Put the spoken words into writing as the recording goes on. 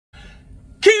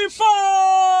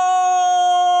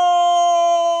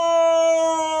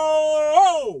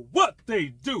they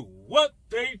do, what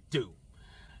they do.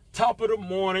 Top of the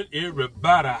morning,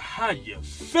 everybody, how you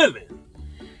feeling?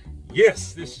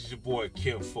 Yes, this is your boy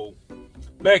Kinfolk,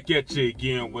 back at you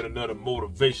again with another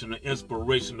motivational,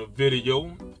 inspirational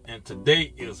video. And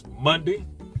today is Monday.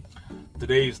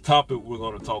 Today's topic, we're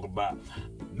going to talk about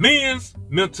men's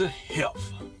mental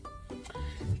health.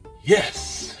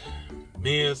 Yes,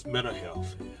 men's mental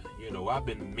health. You know, I've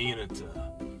been meaning to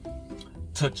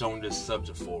touch on this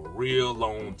subject for a real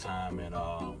long time, and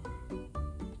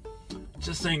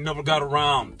just ain't never got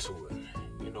around to it,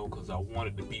 you know, because I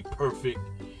wanted to be perfect.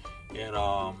 And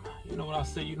you know what I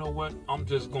say, you know what, I'm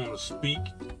just going to speak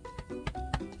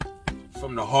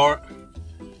from the heart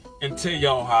and tell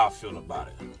y'all how I feel about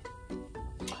it.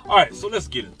 All right, so let's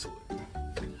get into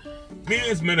it.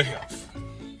 Men's mental health.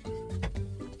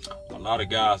 A lot of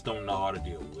guys don't know how to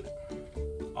deal with it.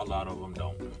 A lot of them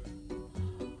don't.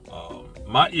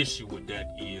 My issue with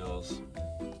that is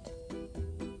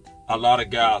a lot of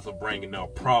guys are bringing their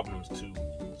problems to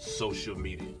social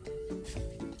media.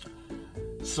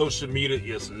 Social media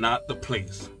is not the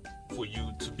place for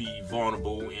you to be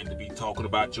vulnerable and to be talking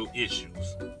about your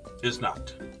issues. It's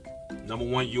not. Number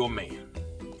one, you're a man,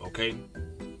 okay?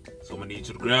 So I'm gonna need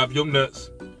you to grab your nuts,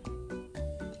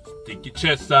 stick your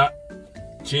chest out,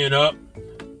 chin up,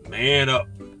 man up,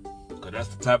 because that's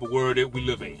the type of world that we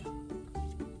live in.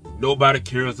 Nobody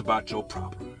cares about your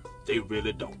problem. They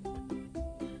really don't.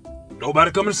 Nobody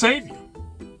coming to save you.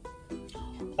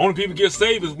 Only people get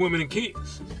saved is women and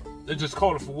kids. They just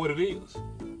call it for what it is.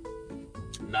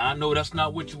 Now, I know that's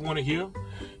not what you want to hear.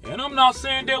 And I'm not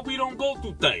saying that we don't go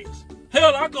through things.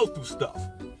 Hell, I go through stuff.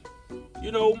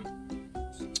 You know,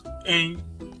 and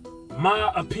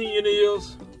my opinion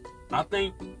is, I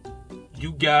think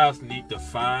you guys need to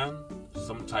find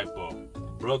some type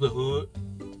of brotherhood,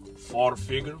 father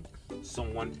figure,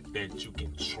 someone that you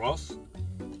can trust,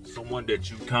 someone that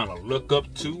you kind of look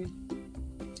up to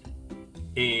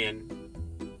and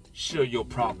share your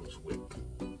problems with.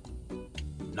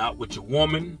 Not with your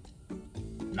woman,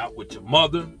 not with your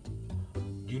mother.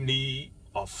 You need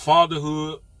a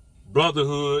fatherhood,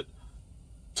 brotherhood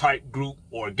type group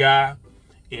or guy,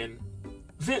 and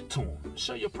vent to him.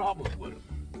 Share your problems with him.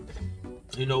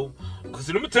 You know,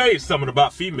 because let me tell you something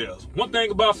about females. One thing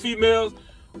about females,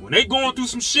 when they going through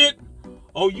some shit,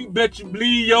 oh, you bet you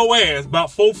believe your ass.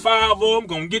 About 4 or 5 of them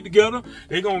gonna get together.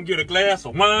 They gonna get a glass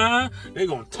of wine. They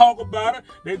gonna talk about it.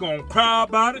 They gonna cry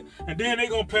about it. And then they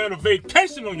gonna plan a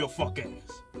vacation on your fuck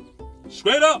ass.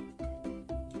 Straight up.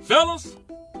 Fellas,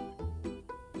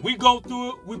 we go through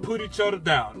it. We put each other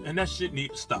down. And that shit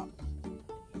need to stop.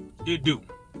 It do.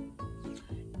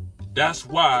 That's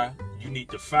why you need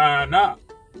to find out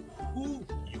who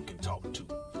you can talk to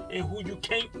and who you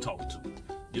can't talk to.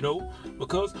 You know,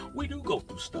 because we do go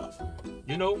through stuff,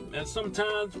 you know, and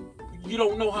sometimes you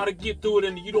don't know how to get through it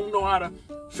and you don't know how to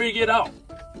figure it out,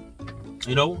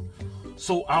 you know.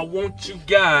 So I want you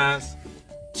guys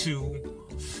to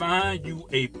find you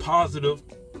a positive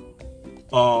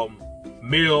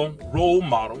male role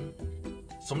model,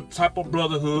 some type of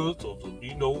brotherhood, or,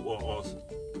 you know, or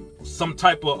some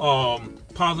type of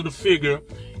positive figure,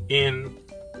 and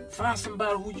find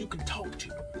somebody who you can talk to,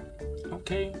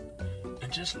 okay?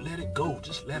 Just let it go.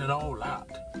 Just let it all out.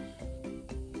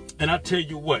 And I tell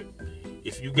you what,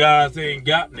 if you guys ain't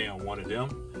got now one of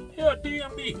them, hell,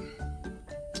 DM me.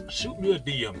 Shoot me a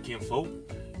DM, Kinfolk.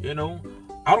 You know,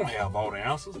 I don't have all the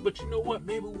answers, but you know what?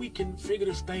 Maybe we can figure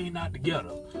this thing out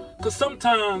together. Because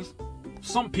sometimes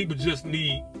some people just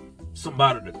need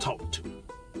somebody to talk to.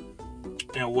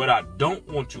 And what I don't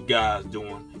want you guys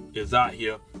doing is out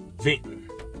here venting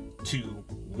to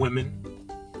women,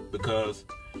 because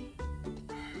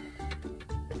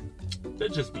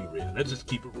let's just be real. Let's just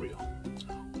keep it real.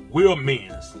 We're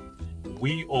men.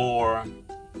 We are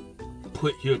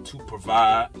put here to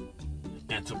provide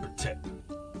and to protect.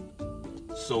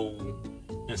 So,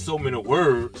 in so many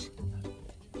words,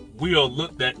 we are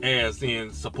looked at as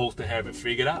in supposed to have it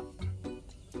figured out.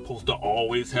 Supposed to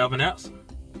always have an answer.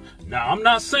 Now, I'm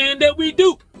not saying that we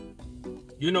do.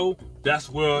 You know, that's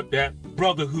where that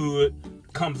brotherhood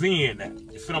comes in at.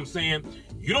 You feel what I'm saying?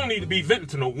 You don't need to be venting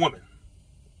to no woman.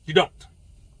 You don't.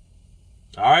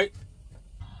 All right?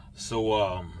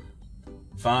 So,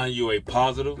 find you a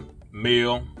positive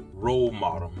male role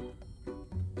model.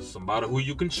 Somebody who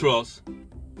you can trust.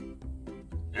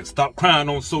 And stop crying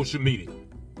on social media.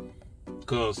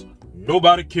 Because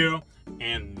nobody cares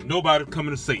and nobody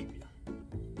coming to save you.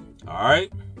 All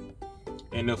right?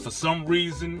 And if for some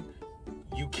reason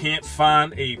you can't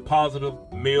find a positive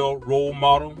male role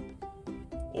model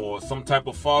or some type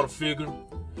of father figure,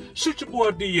 shoot your boy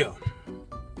a DM.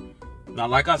 Now,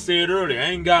 like I said earlier, I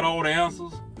ain't got all the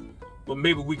answers, but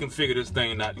maybe we can figure this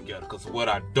thing out together. Because what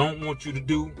I don't want you to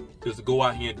do is to go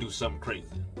out here and do something crazy.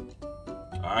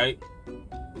 Alright?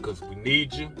 Because we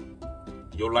need you.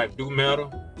 Your life do matter.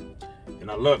 And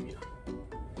I love you.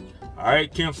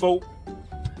 Alright, kinfolk?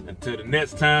 Until the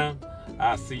next time,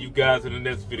 I'll see you guys in the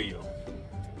next video.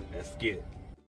 Let's get it.